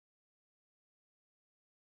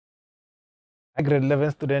Hi grade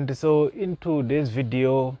 11 student. So in today's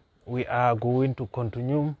video we are going to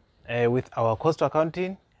continue with our cost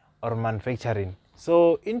accounting or manufacturing.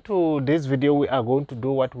 So into this video we are going to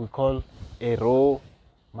do what we call a raw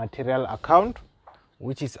material account,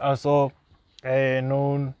 which is also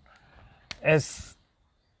known as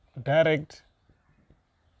direct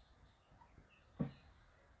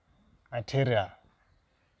material.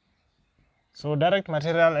 So direct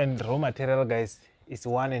material and raw material, guys, is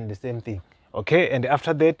one and the same thing. Okay, and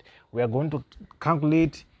after that we are going to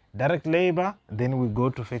calculate direct labor, then we go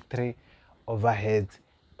to factory overhead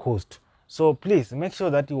cost. So please make sure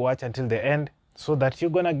that you watch until the end so that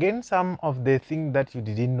you're gonna gain some of the things that you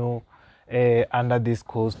didn't know under this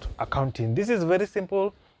cost accounting. This is very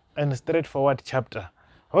simple and straightforward chapter.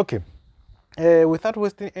 Okay, without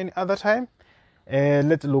wasting any other time,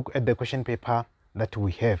 let's look at the question paper that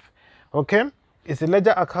we have. Okay, it's a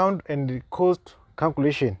ledger account and cost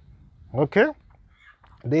calculation. Okay,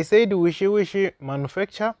 they said Wishy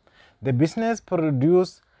manufacture the business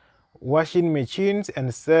produce washing machines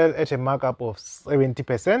and sell at a markup of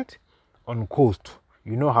 70% on cost.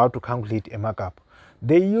 You know how to calculate a markup.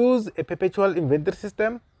 They use a perpetual inventory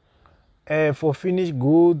system for finished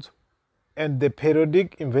goods and the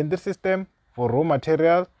periodic inventory system for raw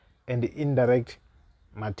material and indirect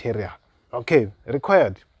material. Okay,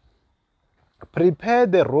 required. Prepare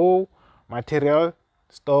the raw material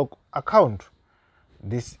stock account.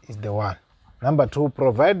 This is the one. Number 2,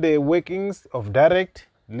 provide the workings of direct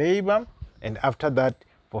labor, and after that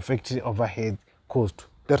for factory overhead cost,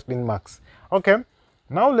 13 marks. Okay,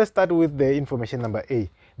 now let's start with the information number A.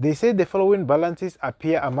 They say the following balances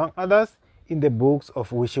appear among others in the books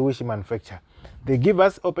of Wishy manufacture. They give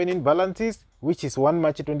us opening balances, which is 1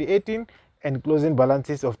 March 2018, and closing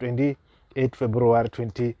balances of 28 February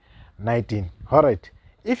 2019. All right,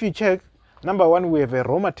 if you check, number 1, we have a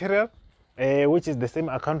raw material, which is the same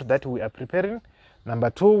account that we are preparing. Number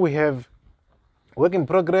 2, we have work in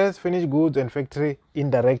progress, finished goods, and factory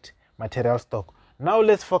indirect material stock. Now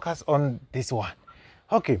let's focus on this one.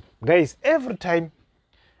 Okay, guys, every time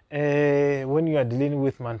when you are dealing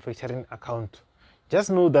with manufacturing account, just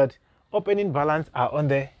know that opening balance are on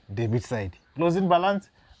the debit side, closing balance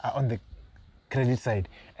are on the credit side,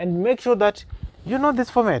 and make sure that you know this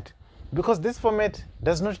format, because this format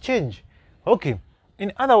does not change. Okay,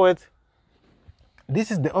 in other words, this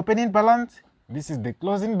is the opening balance, this is the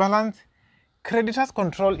closing balance. Creditors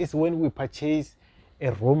control is when we purchase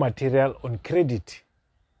a raw material on credit.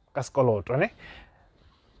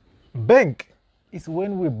 Bank is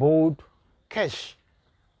when we bought cash,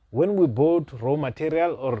 when we bought raw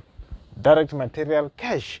material or direct material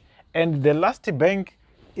cash. And the last bank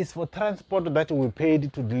is for transport that we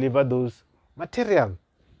paid to deliver those material.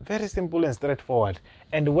 Very simple and straightforward.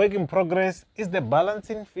 And work in progress is the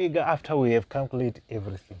balancing figure after we have calculated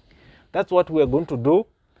everything. That's what we are going to do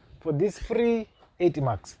for this free 80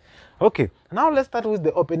 marks. Okay, now let's start with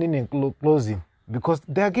the opening and closing, because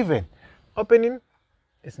they are given. Opening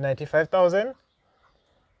is 95,000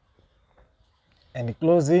 and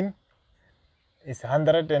closing is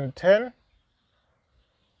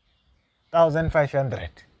 110,500.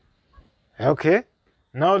 Okay,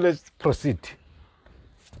 now let's proceed.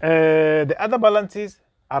 The other balances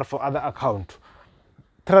are for other account.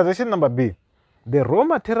 Transaction number B, the raw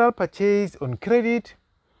material purchase on credit,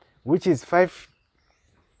 which is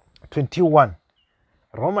 521.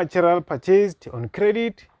 Raw material purchased on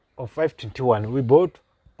credit of 521. We bought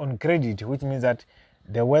on credit, which means that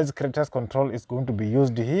the words creditors control is going to be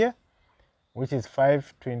used here, which is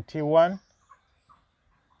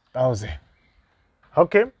 521,000.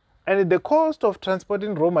 Okay, and the cost of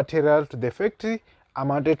transporting raw material to the factory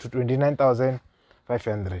amounted to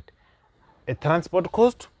 29,500. A transport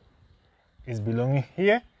cost is belonging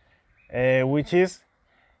here, which is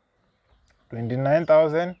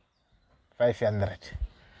 29,500.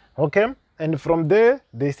 Okay, and from there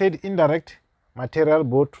they said indirect material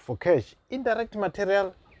bought for cash. Indirect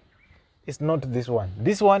material is not this one.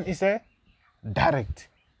 This one is a direct.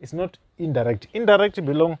 It's not indirect. Indirect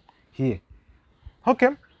belong here.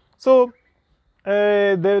 Okay, so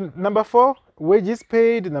the number 4, wages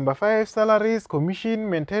paid. Number 5, salaries, commission,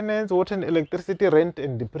 maintenance, water and electricity, rent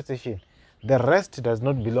and depreciation. The rest does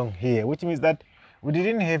not belong here, which means that we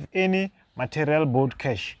didn't have any material bought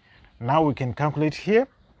cash. Now we can calculate here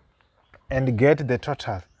and get the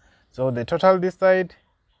total. So the total this side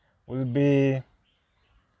will be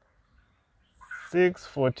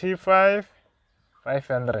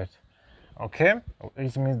 645,500. Okay,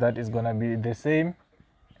 which means that it's gonna be the same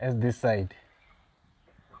as this side.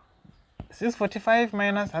 645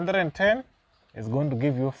 minus 110 is going to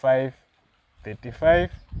give you 535,000.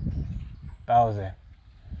 1,000.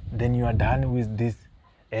 Then you are done with this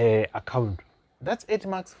account. That's 8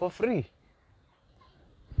 marks for free.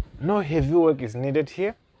 No heavy work is needed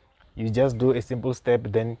here. You just do a simple step,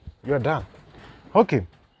 then you're done. Okay,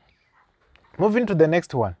 moving to the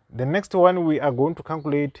next one. The next one, we are going to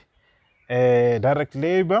calculate direct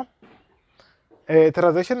labor.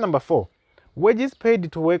 Transaction number 4. Wages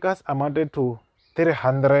paid to workers amounted to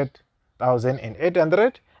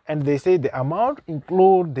 300,800, and they say the amount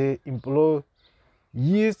include the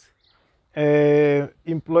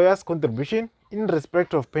employer's contribution in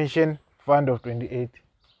respect of pension fund of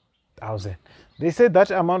 28,000. They say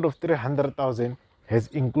that amount of 300,000 has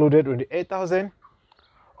included 28,000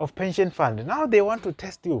 of pension fund. Now they want to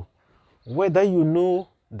test you whether you know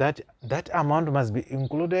that that amount must be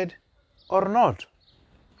included or not.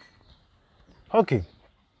 Okay.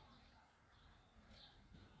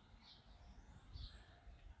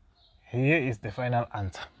 Here is the final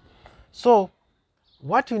answer. So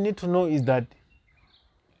what you need to know is that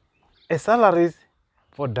a salary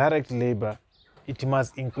for direct labor, it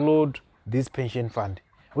must include this pension fund,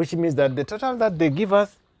 which means that the total that they give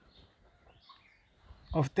us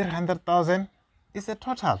of 300,000 is a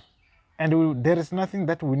total, and there is nothing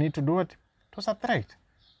that we need to do it to subtract.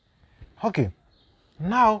 Okay,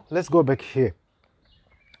 now let's go back here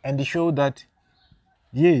and show that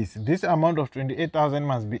yes, this amount of 28,000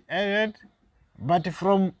 must be added, but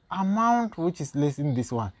from amount which is less in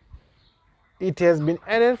this one. It has been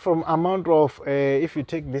added from amount of, if you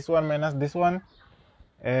take this one minus this one,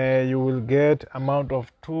 you will get amount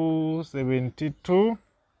of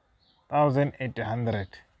 272,800.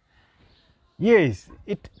 Yes,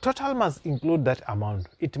 it total must include that amount.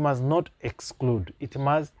 It must not exclude. It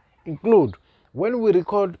must include. When we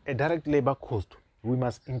record a direct labor cost, we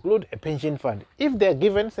must include a pension fund. If they are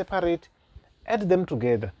given separate, add them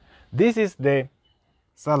together. This is the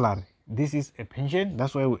salary. This is a pension.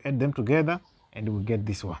 That's why we add them together and we get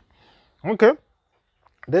this one. Okay.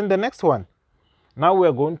 Then the next one. Now we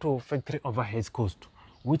are going to factory overhead cost,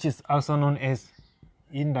 which is also known as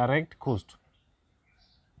indirect cost.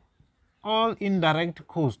 All indirect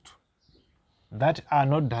costs that are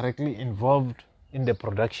not directly involved in the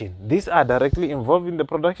production. These are directly involved in the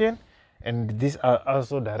production, and these are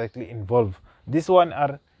also directly involved. These one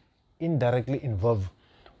are indirectly involved.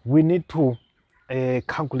 We need to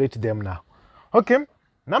calculate them now. Okay,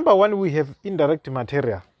 number one, we have indirect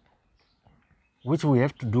material, which we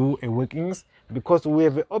have to do a workings, because we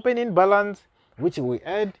have an opening balance, which we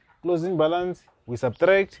add, closing balance, we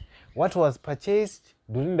subtract. What was purchased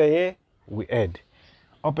during the year, we add.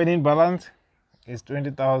 Opening balance is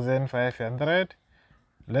 20,500.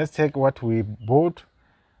 Let's take what we bought.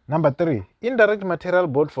 Number 3, indirect material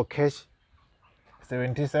bought for cash,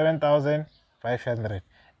 77,500.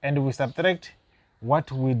 And we subtract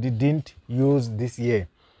what we didn't use this year,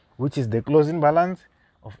 which is the closing balance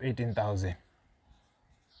of 18,000.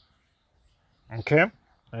 Okay,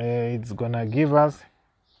 it's gonna give us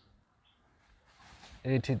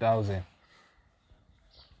 80,000.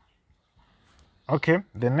 Okay,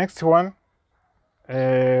 the next one,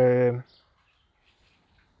 a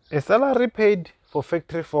salary paid for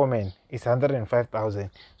factory foreman is 105,000.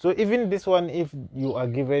 So even this one, if you are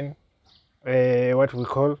given what we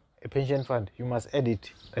call a pension fund, you must add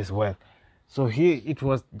it as well. So here it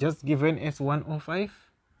was just given as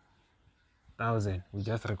 105,000. We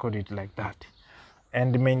just record it like that.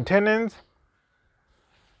 And maintenance,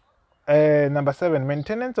 number 7,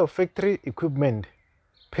 maintenance of factory equipment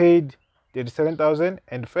paid 37,000,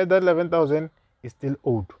 and further 11,000 is still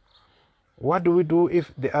owed. What do we do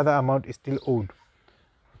if the other amount is still owed?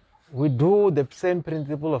 We do the same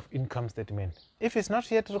principle of income statement. If it's not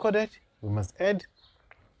yet recorded, we must add.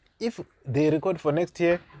 If they record for next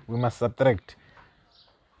year, we must subtract.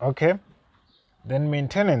 Okay, then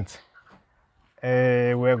maintenance,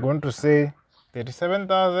 we're going to say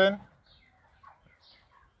 37,000,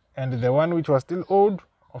 and the one which was still owed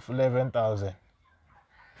of 11,000.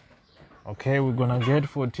 Okay, we're gonna get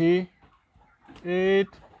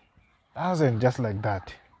 48,000, just like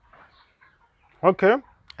that. Okay,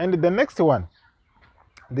 and the next one,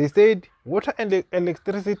 they said water and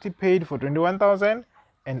electricity paid for 21,000,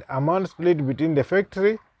 and amount split between the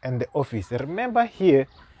factory and the office. Remember here,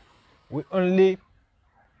 we only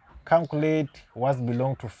calculate what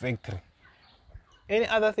belongs to factory. Any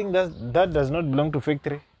other thing that does not belong to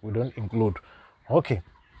factory, we don't include. Okay,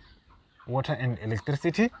 water and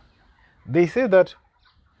electricity, they say that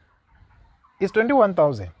it's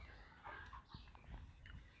 21,000.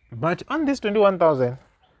 But on this 21,000,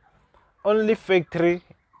 only factory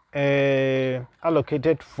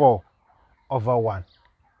allocated 4/1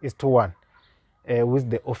 is to 1. with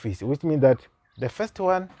the office, which means that the first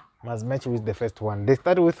one must match with the first one. They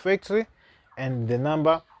start with factory and the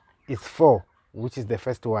number is 4, which is the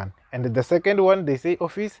first one, and the second one they say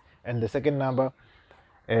office and the second number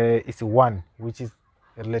is 1, which is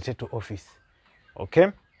related to office,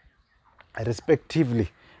 okay, respectively.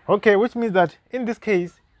 Okay, which means that in this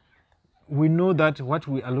case we know that what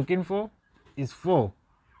we are looking for is 4,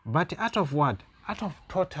 but out of what? Out of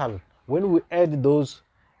total. When we add those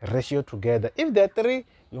ratio together, if there are 3,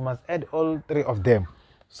 you must add all 3 of them.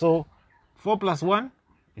 So 4 plus 1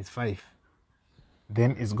 is 5.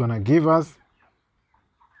 Then it's gonna give us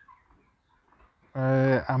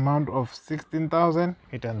amount of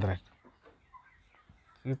 16,800.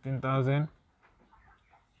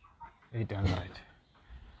 16,800.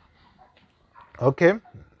 Okay,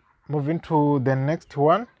 moving to the next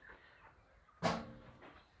one.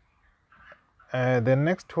 The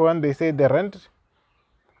next one, they say the rent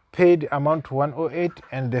paid amount to 108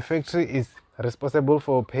 and the factory is responsible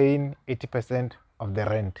for paying 80% of the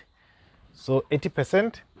rent. So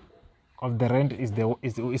 80% of the rent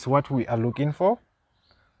is what we are looking for,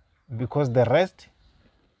 because the rest,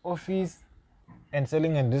 office and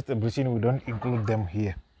selling and distribution, we don't include them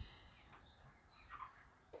here.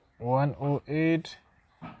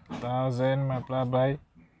 108,000 multiplied by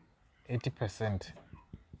 80%.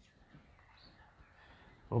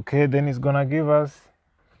 Okay, then it's gonna give us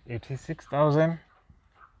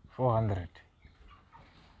 86,400.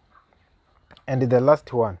 And the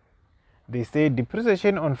last one, they say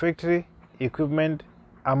depreciation on factory equipment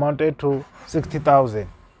amounted to 60,000.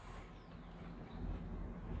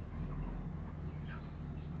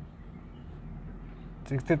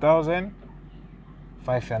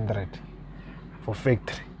 60,500 for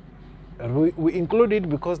factory. And we include it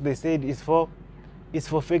because they said it's for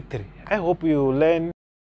factory. I hope you learn